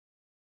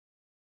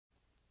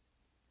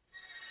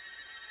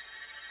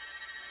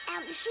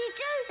does she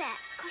do that?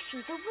 Because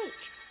she's a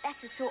witch.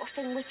 That's the sort of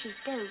thing witches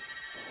do.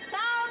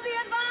 Sound the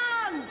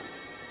advance!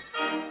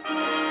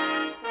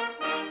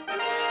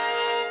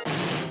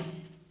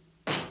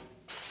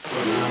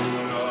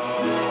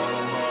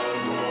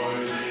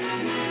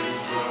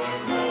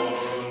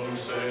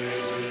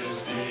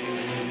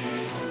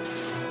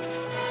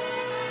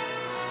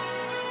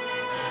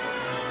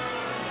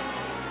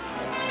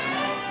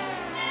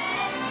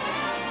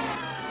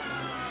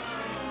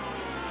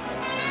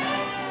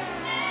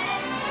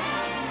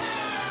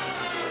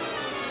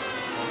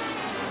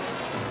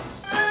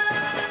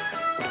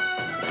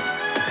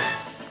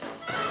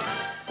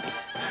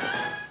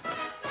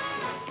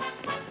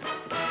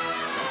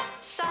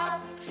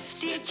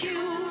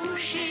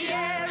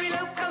 Substitutionary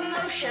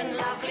locomotion,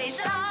 lovely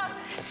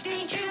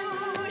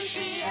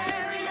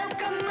substitutionary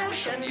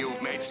locomotion.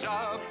 You've made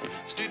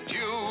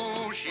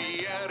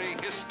substitutionary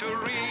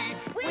history.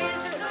 With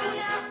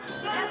Laguna,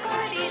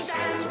 Macartney's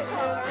and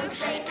Florence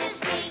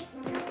Saint-Estee.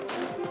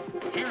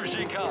 Here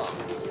she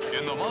comes,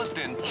 in the most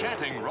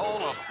enchanting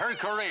role of her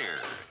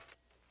career.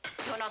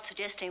 You're not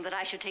suggesting that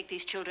I should take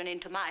these children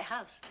into my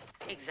house?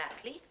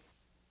 Exactly.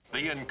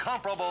 The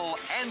incomparable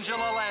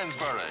Angela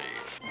Lansbury.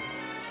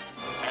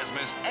 As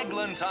Miss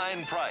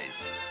Eglantine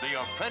Price, the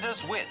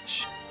apprentice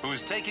witch,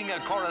 who's taking a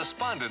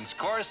correspondence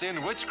course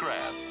in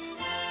witchcraft.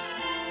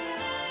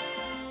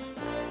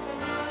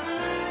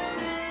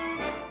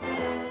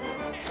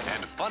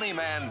 And funny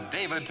man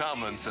David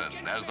Tomlinson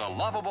as the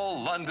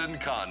lovable London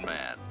con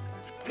man.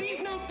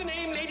 Please note the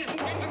name, ladies and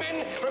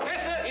gentlemen,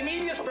 Professor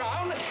Emilius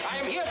Brown. I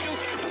am here to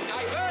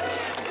divert,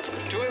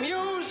 to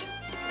amuse,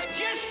 and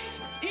yes,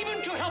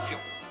 even to help you.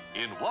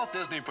 In Walt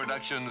Disney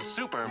Productions'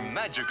 super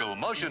magical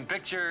motion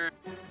picture,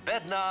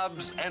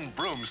 Bedknobs and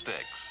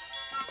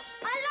Broomsticks.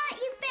 I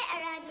like you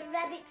better as a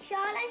rabbit,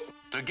 Charlie.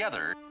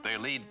 Together, they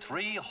lead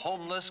 3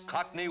 homeless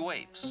Cockney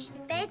waifs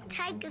Bed,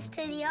 take us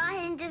to the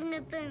island of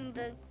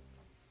Naboombu.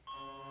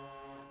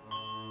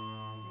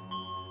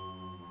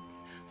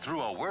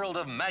 through a world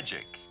of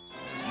magic,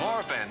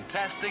 more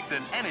fantastic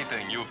than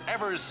anything you've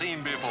ever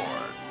seen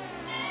before.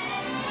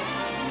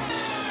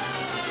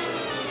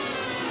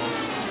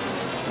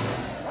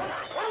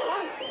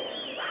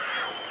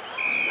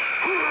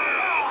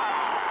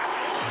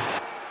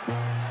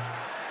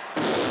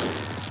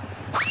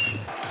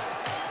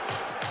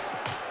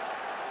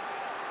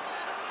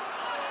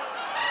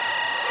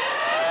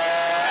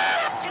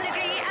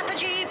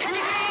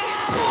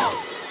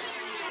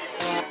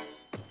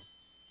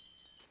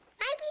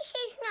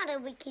 A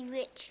wicked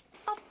witch.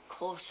 Of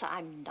course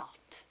I'm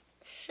not.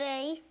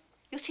 See?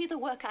 You see, the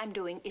work I'm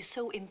doing is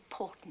so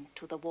important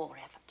to the war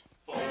effort.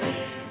 For we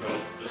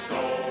wrote the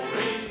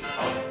story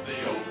of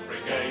the old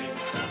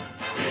brigades.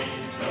 We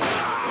wrote the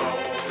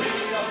glory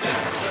of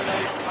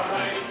yesterday's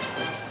parades.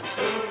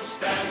 Who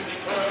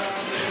standing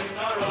firm in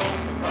our own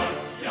front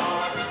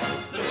yard,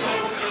 the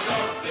soldiers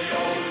of the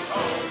old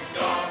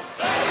guard.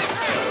 Let's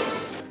go!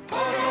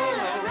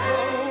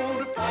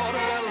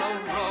 Portobello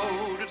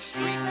Road,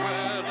 street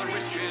where the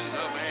riches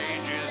of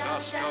ages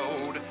are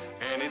stowed.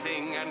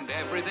 Anything and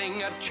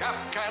everything a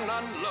chap can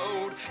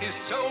unload is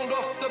sold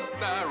off the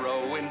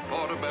barrow in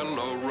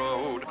Portobello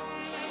Road.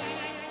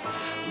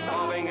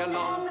 Bobbing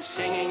along,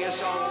 singing a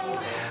song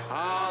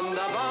on the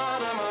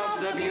bottom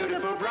of the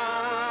beautiful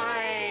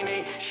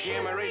briny,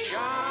 shimmery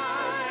shine.